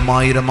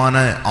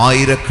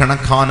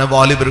 ஆயிரக்கணக்கான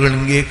வாலிபர்கள்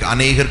இங்கே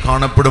அநேகர்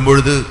காணப்படும்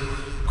பொழுது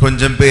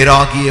கொஞ்சம்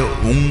பேராகிய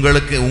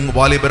உங்களுக்கு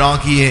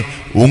வாலிபராகிய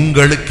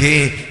உங்களுக்கே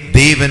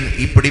தேவன்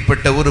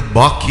இப்படிப்பட்ட ஒரு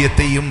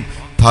பாக்கியத்தையும்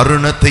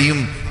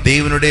தருணத்தையும்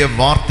தேவனுடைய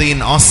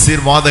வார்த்தையின்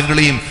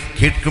ஆசீர்வாதங்களையும்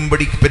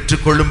கேட்கும்படி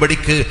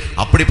பெற்றுக்கொள்ளும்படிக்கு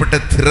அப்படிப்பட்ட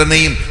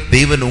திறனையும்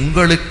தேவன்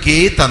உங்களுக்கே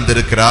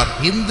தந்திருக்கிறார்.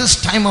 In this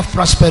time of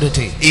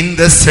prosperity,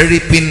 இந்த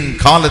செழிப்பின்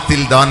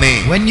காலத்தில் தானே,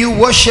 when you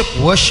worship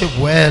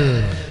well,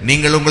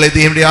 நீங்கள் உங்களை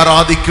தேவனை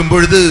ஆராதிக்கும்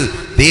பொழுது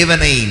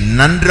தேவனை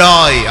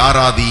நன்றாய்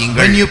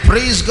ஆராதியுங்கள். when you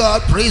praise God,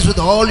 praise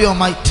with all your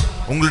might.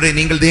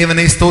 நீங்கள்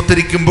தேவனை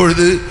ஸ்தோத்திரிக்கும்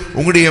பொழுது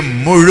உங்களுடைய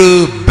முழு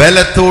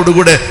பலத்தோடு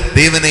கூட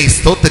தேவனை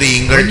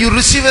ஸ்தோத்திரியுங்கள். When you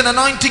receive an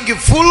anointing,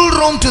 give full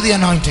room to the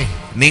anointing.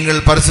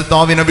 நீங்கள் பரிசுத்த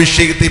ஆவியின்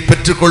அபிஷேகத்தை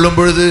பெற்றுக்கொள்ளும்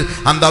பொழுது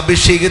அந்த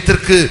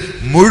அபிஷேகத்திற்கு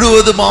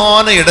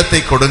முழுவதுமான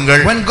இடத்தை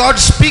கொடுங்கள். When God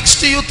speaks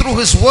to you through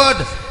his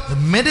word,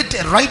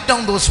 meditate, write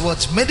down those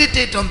words,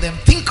 meditate on them,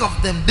 think of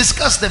them,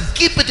 discuss them,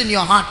 keep it in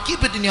your heart,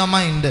 keep it in your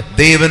mind.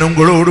 தேவன்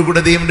உங்களோடு கூட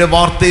தேவனுடைய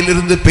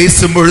வார்த்தையிலிருந்து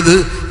பேசும் பொழுது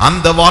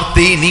அந்த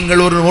வார்த்தையை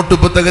நீங்கள் ஒரு நோட்டு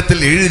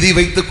புத்தகத்தில் எழுதி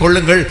வைத்துக்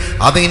கொள்ளுங்கள்.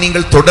 அதை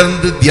நீங்கள்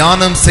தொடர்ந்து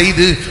தியானம்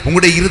செய்து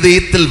உங்களுடைய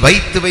இருதயத்தில்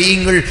வைத்து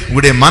வையுங்கள்,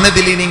 உங்களுடைய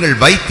மனதிலே நீங்கள்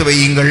வைத்து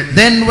வையுங்கள்.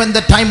 Then when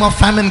the time of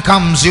famine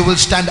comes, you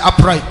will stand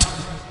upright.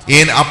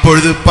 ஏன்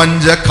அப்பொழுது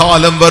பஞ்ச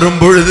காலம் வரும்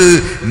பொழுது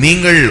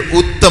நீங்கள்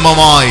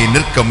உத்தமமாய்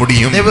நிற்க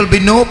முடியும். There will be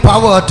no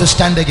power to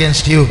stand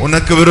against you.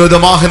 உனக்கு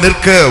விரோதமாக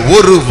நிற்க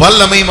ஒரு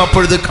வல்லமையும்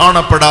அப்பொழுது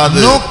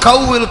காணப்படாது. No cow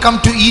will come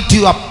to eat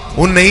you up.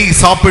 உன்னை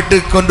சாப்பிட்டு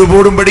கொண்டு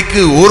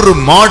போடும்படிக்கு ஒரு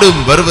மாடும்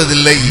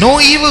வருவதில்லை. No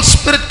evil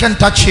spirit can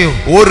touch you.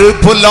 ஒரு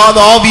பொல்லாத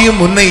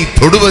ஆவியும் உன்னை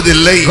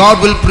தொடுவதில்லை. God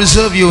will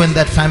preserve you in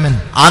that famine.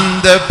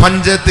 அந்த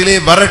பஞ்சத்திலே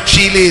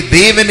வறட்சியிலே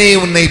தேவனே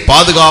உன்னை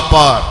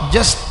பாதுகாப்பார்.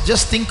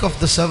 Just think of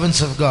the servants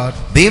of God.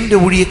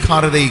 தேவனுடைய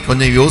ஊழியக்காரரை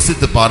கொஞ்சம்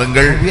யோசித்து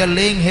பாருங்கள். We are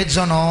laying heads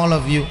on all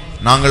of you.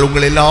 நாங்கள்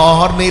உங்கள்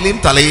எல்லார் மேலும்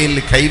தலையில்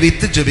கை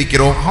வைத்து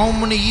ஜெபிக்கிறோம். How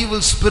many evil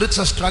spirits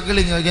are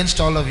struggling against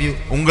all of you?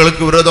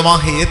 உங்களுக்கு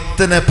விரோதமாக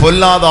எத்தனை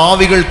பொல்லாத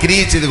ஆவிகள்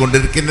கிரியை செய்து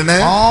கொண்டிருக்கின்றன.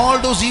 All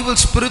those evil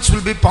spirits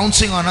will be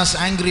pouncing on us,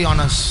 angry on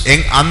us.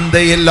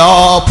 அந்த எல்லா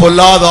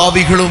பொல்லாத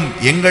ஆவிகளும்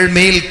எங்கள்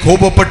மேல்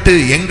கோபப்பட்டு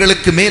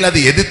எங்களுக்கு மேல்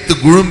அது எதிர்த்து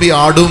குழும்பி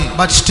ஆடும்.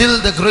 But still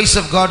the grace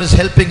of God is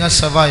helping us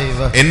survive.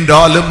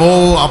 என்றாலுமோ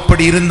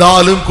அப்படி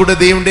இருந்தாலும் கூட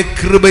தேவனுடைய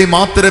கிருபை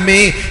மாத்திரமே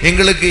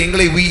எங்களை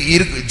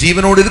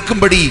ஜீவனோடு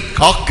இருக்கும்படி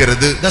காக்கிறது.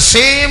 The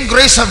same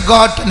grace of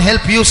God can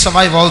help you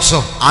survive also.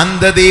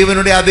 அந்த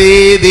தேவனுடைய அதே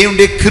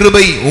தேவனுடைய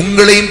கிருபை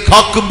உங்களையும்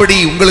காக்கும்படி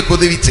உங்களுக்கு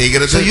உதவி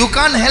செய்கிறது. So you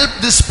can't help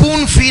the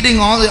spoon feeding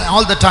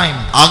all the time.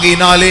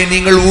 ஆகையினாலே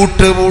நீங்கள்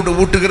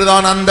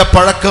ஊட்டுகிறதான அந்த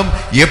பழக்கம்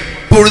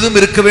எப்பொழுதும்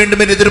இருக்க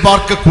வேண்டும் என்று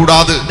எதிர்பார்க்க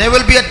கூடாது. There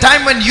will be a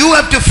time when you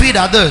have to feed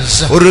others.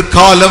 ஒரு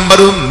காலம்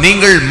வரும்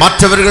நீங்கள்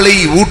மற்றவர்களை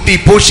ஊட்டி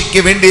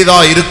போஷிக்க வேண்டியதா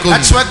இருக்கும்.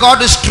 That's why God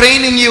is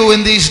training you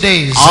in these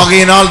days.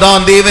 ஆகையினால்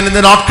தான் தேவன்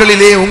இந்த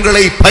நாட்களிலே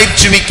உங்களை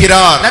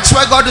பயிற்சிவிக்கிறார். That's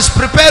why God is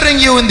preparing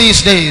you in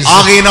these days.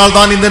 ஆகையினால்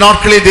தான் இந்த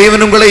நாட்களிலே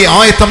தேவன் உங்களை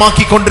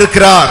ஆயத்தமாக்கி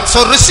கொண்டிருக்கிறார்.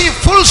 So receive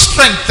full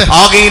strength.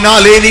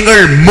 ஆகையினாலே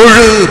நீங்கள்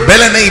முழு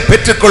பலனை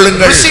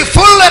பெற்றுக்கொள்ளுங்கள். Receive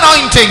full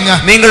anointing.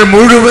 நீங்கள்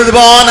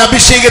முழுவதுமான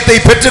அபிஷேகத்தை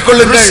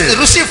பெற்றுக்கொள்ளுங்கள்.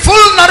 Receive full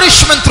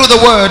nourishment through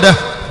the word.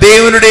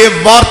 தேவனுடைய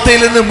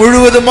வார்த்தையிலிருந்து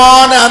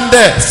முழுவதுமான அந்த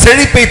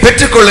செழிப்பை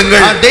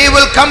பெற்றுக்கொள்ளுங்கள். A day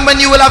will come when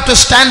you will have to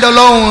stand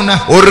alone.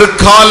 ஒரு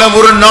காலம்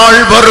ஒரு நாள்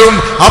வரும்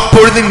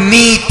அப்பொழுது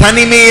நீ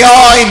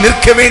தனிமையாய்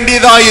நிற்க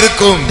வேண்டியதாய்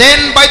இருக்கும்.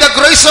 Then by the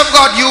grace of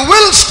God you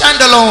will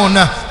stand alone.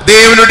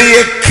 தேவனுடைய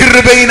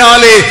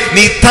கிருபையினாலே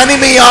நீ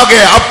தனிமையாக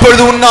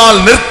அப்பொழுது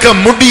உன்னால் நிற்க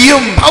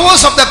முடியும்.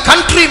 Powers of the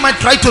country might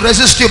try to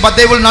resist you, but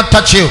they will not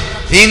touch you.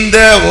 இந்த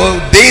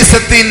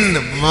தேசத்தின்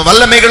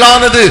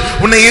வல்லமைகளானது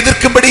உன்னை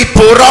எதிர்க்கும்படி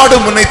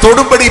போராடும், உன்னை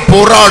தொடும்படி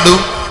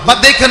போராடும், but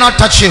they cannot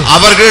touch you.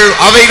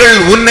 அவைகள்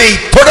உன்னை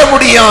தொட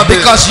முடியாது.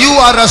 Because you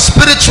are a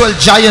spiritual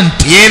giant.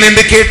 ஏன்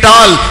என்று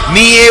கேட்டால்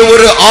நீயே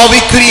ஒரு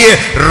ஆவிக்குரிய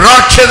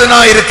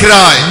ராட்சதனாய்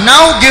இருக்கிறாய்.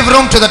 Now give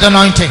room to that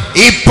anointing.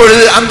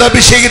 இப்பொழுது அந்த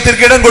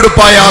அபிஷேகத்திற்கு இடம்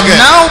கொடுப்பாயாக.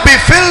 Now be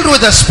filled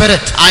with the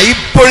spirit.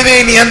 இப்பொழுதே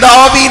நீ அந்த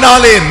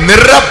ஆவியினாலே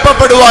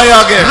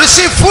நிரப்பப்படுவாயாக.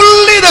 Receive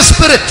fully the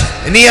spirit.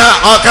 நீ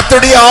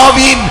கர்த்தருடைய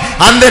ஆவியின்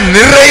அந்த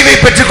நிறைவை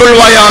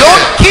பெற்றுக்கொள்வாயாக.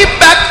 Don't keep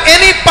back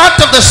any part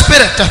of the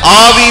spirit.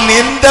 ஆவியின்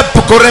எந்த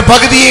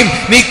பகுதியையும்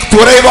நீ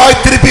குறைவாய்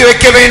திருப்பி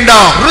வைக்க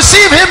வேண்டாம்.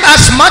 Receive him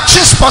as much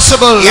as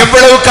possible.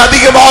 எவ்வளவுக்கு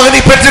அதிகமாக நீ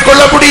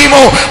பெற்றுக்கொள்ள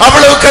முடியுமோ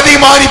அவ்வளவுக்கு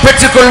அதிகமாக நீ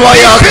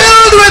பெற்றுக்கொள்வாயாக. Be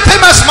filled with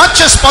him as much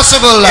as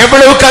possible.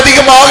 எவ்வளவுக்கு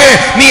அதிகமாக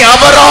நீ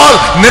அவரால்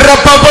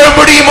நிரப்பப்பட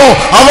முடியுமோ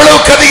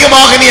அவ்வளவுக்கு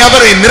அதிகமாக நீ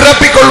அவரை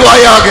நிரப்பிக்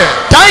கொள்வாயாக.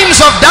 Times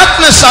of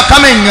darkness are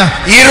coming.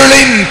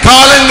 இருளின்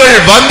காலங்கள்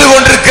வந்து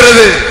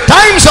கொண்டிருக்கிறது.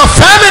 Times of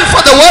famine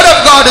for the word of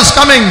God is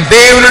coming.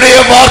 தேவனுடைய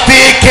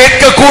வார்த்தையை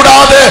கேட்க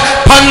கூடாத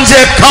பஞ்ச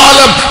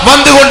காலம்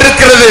வந்து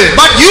கொண்டிருக்கிறது.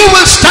 But you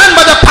will stand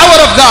by the power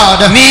of God.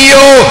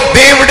 நீயோ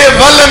தேவனுடைய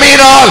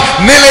வல்லமையினால்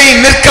நிலை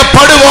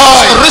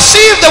நிற்கப்படுவாய்.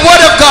 Receive the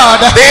word of God.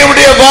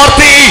 தேவனுடைய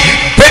வார்த்தையை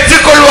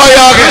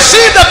பெற்றுக்கொள்வாயாக.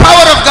 Receive the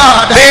power of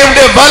God.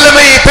 தேவனுடைய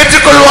வல்லமையை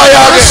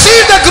பெற்றுக்கொள்வாயாக.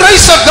 Receive the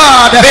grace of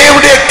God.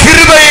 தேவனுடைய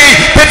கிருபையை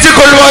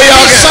பெற்றுக்கொள்வாயாக.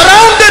 Be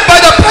surrounded by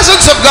the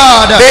presence of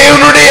God.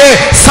 தேவனுடைய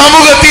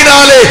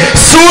சமூகத்தினாலே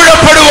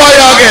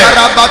சூழப்படுவாயாக.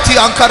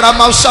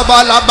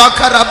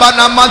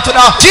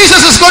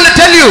 Jesus is going to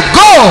tell you,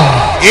 go.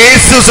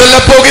 இயேசு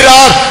சொல்லப்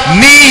போகிறார்,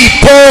 நீ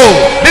போ.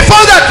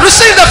 Before that,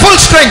 receive the full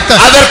strength.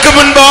 அதற்கு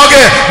முன்பாக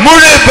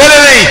முழு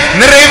பலனை,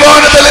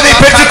 நிறைவான பலனை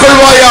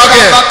பெற்றுக்கொள்வாயாக.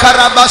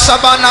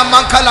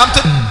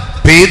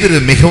 பேதுரு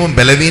மிகவும்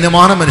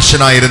பலவீனமான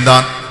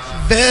மனுஷனாயிருந்தான்.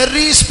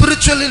 Very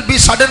spiritual, will be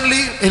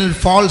suddenly, he'll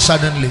fall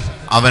suddenly.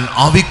 அவன்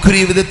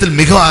ஆவிக்குரிய விதத்தில்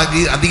மிக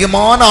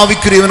அதிகமான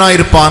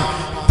ஆவிக்குரியவனாயிருப்பான்.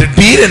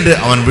 திடீரென்று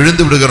அவன்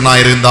விழுந்து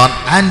விடுகிறவனாயிருந்தான்.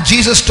 And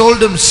Jesus told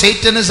him,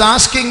 Satan is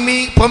asking me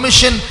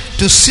permission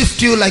to sift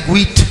you like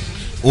wheat.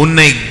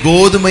 உன்னை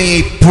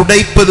கோதுமையை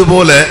புடைப்பது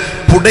போல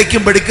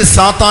புடைக்கும்படிக்கு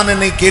சாத்தான்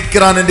என்னை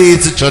கேட்கிறான் என்று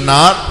இயேசு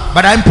சொன்னார்.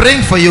 But I am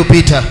praying for you,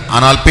 Peter.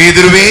 ஆனால்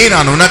பேதுருவே,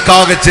 நான்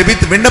உனக்காக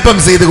ஜெபித்து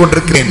விண்ணப்பம் செய்து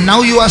கொண்டிருக்கிறேன். Now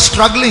you are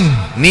struggling.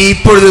 நீ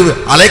இப்பொழுது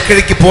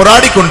அலைக்கழிக்கு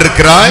போராடி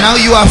கொண்டிருக்கிறாய். Now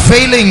you are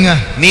failing.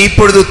 நீ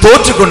இப்பொழுது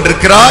தோற்று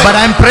கொண்டிருக்கிறாய். But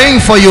I am praying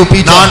for you,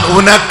 Peter. நான்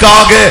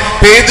உனக்காக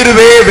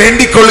பேதுருவே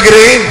வேண்டிக்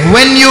கொள்கிறேன்.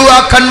 When you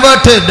are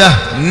converted,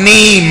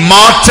 நீ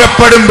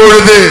மாற்றப்படும்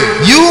பொழுது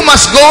you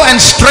must go and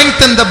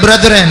strengthen the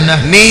brethren.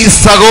 நீ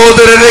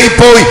சகோதரரை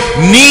போய்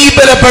நீ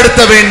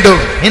பலப்படுத்த வேண்டும்.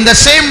 In the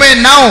same way,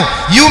 now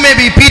you may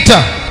be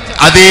Peter.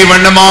 அதே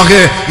வண்ணமாக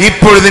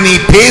இப்பொழுது நீ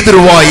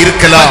பேதுருவாய்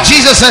இருக்கலாம். But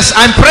Jesus says,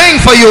 I am praying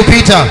for you,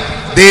 Peter.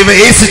 தேவ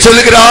இயேசு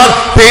சொல்கிறார்,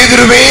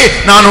 பேதுருவே,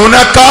 நான்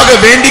உனக்காக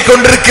வேண்டிக்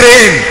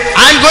கொண்டிருக்கிறேன்.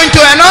 I am going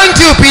to anoint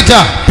you,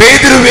 Peter.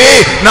 பேதுருவே,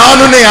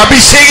 நான் உன்னை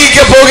அபிஷேகிக்க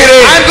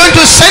போகிறேன். I am going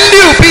to send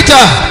you,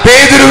 Peter.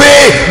 பேதுருவே,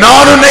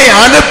 நான் உன்னை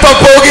அனுப்ப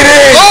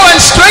போகிறேன். Go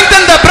and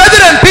strengthen the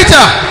brethren,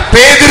 Peter.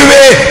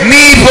 பேதுருவே,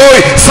 நீ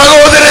போய்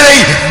சகோதரரை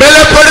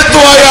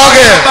பலப்படுத்துவாயாக.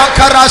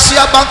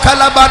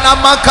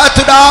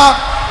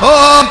 Oh,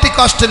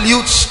 Pentecostal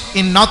youths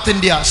in North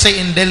India, say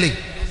in Delhi.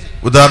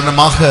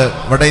 உதாரணமாக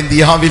வட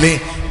இந்தியாவிலே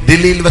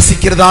டெல்லியில்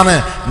வசிக்கிறதான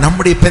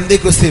நம்முடைய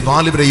பெந்தேகோஸ்தே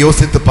வாலிபரை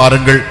யோசித்து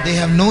பாருங்கள். They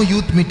have no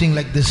youth meeting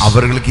like this.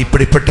 அவர்களுக்கு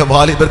இப்படிப்பட்ட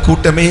வாலிபர்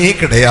கூட்டமே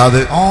கிடையாது.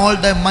 All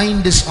their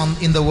mind is on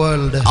in the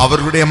world.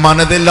 அவர்களுடைய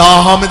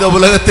மனதெல்லாம் இந்த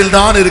உலகத்தில்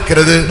தான்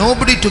இருக்கிறது.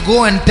 Nobody to go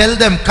and tell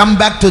them come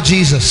back to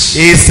Jesus.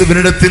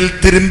 இயேசுவினிடத்தில்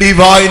திரும்பி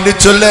வா என்று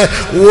சொல்ல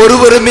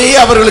ஒருவருமே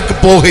அவர்களுக்கு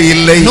போக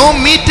இல்லை. No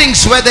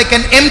meetings where they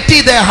can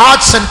empty their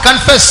hearts and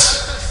confess.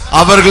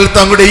 அவர்கள்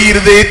தங்களுடைய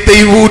இருதயத்தை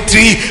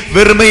ஊற்றி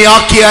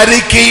வெறுமையாக்கி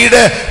அறிக்கையிட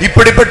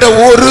இப்படிப்பட்ட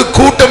ஒரு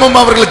கூட்டமும்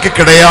அவர்களுக்கு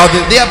கிடையாது.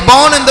 They are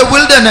born in the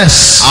wilderness.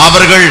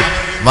 அவர்கள்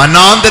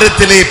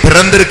வனாந்தரத்திலே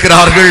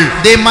பிறந்திருக்கிறார்கள்.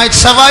 They might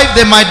survive,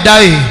 they might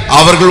die.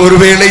 அவர்கள்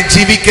ஒருவேளை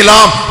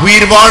ஜீவிக்கலாம்,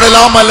 உயிர்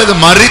வாழலாம், அல்லது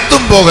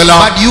மரித்தும்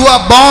போகலாம். But you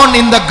are born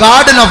in the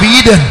garden of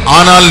Eden.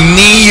 ஆனால்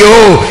நீயோ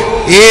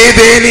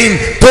ஏதேனின்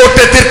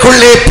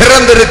தோட்டத்திற்குள்ளே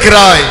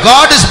பிறந்திருக்கிறாய்.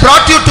 God has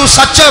brought you to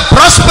such a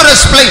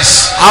prosperous place.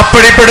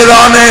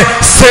 அப்படிப்பட்டதான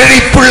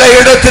செழிப்புள்ள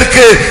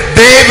இடத்திற்கு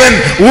தேவன்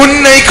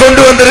உன்னை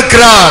கொண்டு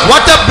வந்திருக்கிறார்.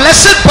 What a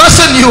blessed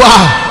person you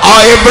are.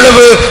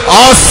 எவ்வளவு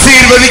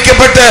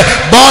ஆசீர்வதிக்கப்பட்ட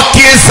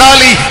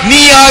பாக்கியசாலி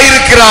நீ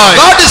ஆயிருக்கிறாய்.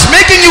 God is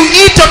making you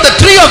eat of the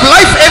tree of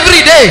life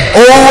every day.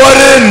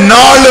 ஒவ்வொரு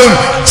நாளும்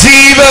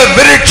ஜீவ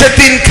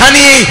விருட்சத்தின்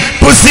கனியை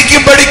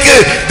புசிக்கும்படிக்கு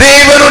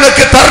தேவன்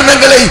உனக்கு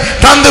தருணங்களை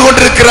தந்து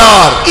கொண்டிருக்கிறார்.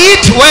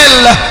 Eat well.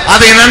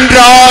 அதை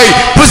நன்றாய்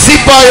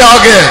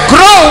புசிப்பாயாக.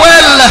 Grow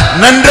well.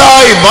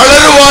 நன்றாய்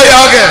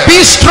வளருவாயாக. Be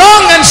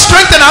strong and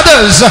strengthen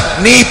others.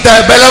 நீ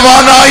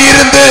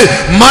பலவானாயிருந்து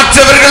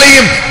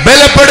மற்றவர்களையும்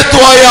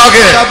பலப்படுத்துவாயாக.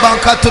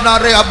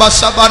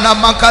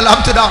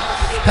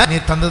 நீ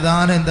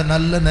தந்ததான இந்த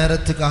நல்ல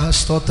நேரத்துக்காக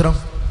ஸ்தோத்திரம்.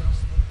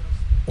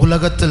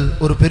 உலகத்தில்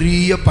ஒரு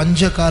பெரிய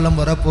பஞ்ச காலம்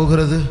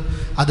வரப்போகிறது.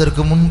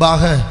 அதற்கு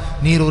முன்பாக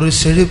நீர் ஒரு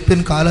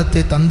செழிப்பின்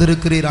காலத்தை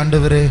தந்திருக்கிறீர்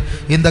ஆண்டவரே.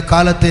 இந்த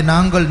காலத்தை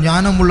நாங்கள்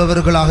ஞானம்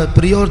உள்ளவர்களாக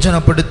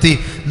பிரயோஜனப்படுத்தி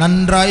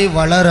நன்றாய்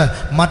வளர,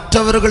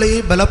 மற்றவர்களையே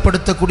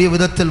பலப்படுத்தக்கூடிய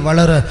விதத்தில்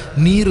வளர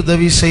நீர்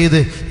உதவி செய்து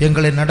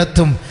எங்களை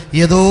நடத்தும்.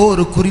 ஏதோ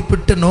ஒரு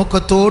குறிப்பிட்ட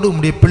நோக்கத்தோடு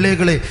உம்முடைய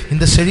பிள்ளைகளை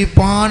இந்த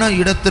செழிப்பான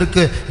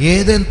இடத்திற்கு,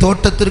 ஏதேன்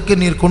தோட்டத்திற்கு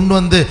நீர் கொண்டு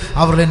வந்து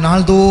அவர்களை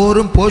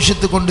நாள்தோறும்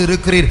போஷித்து கொண்டு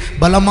இருக்கிறீர்.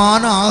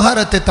 பலமான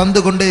ஆகாரத்தை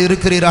தந்து கொண்டே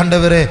இருக்கிறீர்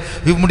ஆண்டவரே.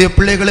 உம்முடைய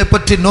பிள்ளைகளை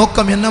பற்றி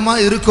நோக்கம் என்னமா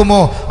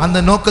இருக்குமோ அந்த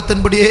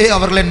நோக்கத்தின்படியே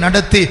அவர்களை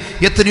நடத்தி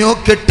எத்தனையோ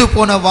கெட்டு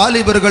போன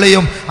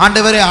வாலிபர்களையும்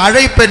ஆண்டவரே,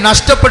 அழைப்பை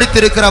நஷ்டப்படுத்தி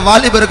இருக்கிற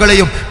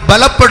வாலிபர்களையும்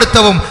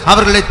பலப்படுத்தவும்,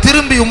 அவர்களை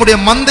திரும்பி உம்முடைய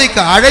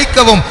மந்தைக்கு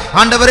அழைக்கவும்,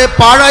 ஆண்டவரே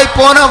பாழாய்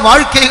போன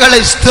வாழ்க்கைகளை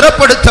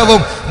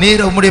ஸ்திரப்படுத்தவும்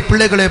நீர் உம்முடைய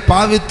பிள்ளைகளை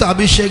பாவித்து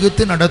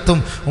அபிஷேகித்து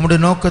நடத்தும். உம்முடைய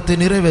நோக்கத்தை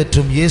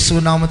நிறைவேற்றும்.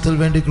 இயேசு நாமத்தில்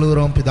வேண்டிக்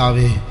கொள்கிறோம்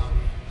பிதாவே,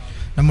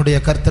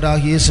 நம்முடைய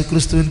கர்த்தராகிய இயேசு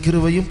கிறிஸ்துவின்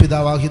கிருபையும்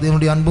பிதாவாகிய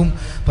தேவனுடைய அன்பும்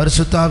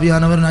பரிசுத்த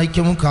ஆவியானவரின்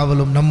ஐக்கியமும்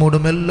காவலும்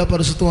நம்மோடும் எல்லா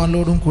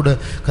பரிசுத்தவான்களோடும் கூட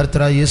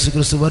கர்த்தராகிய இயேசு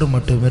கிறிஸ்து வரும்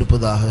மட்டும்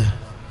இருப்பதாக.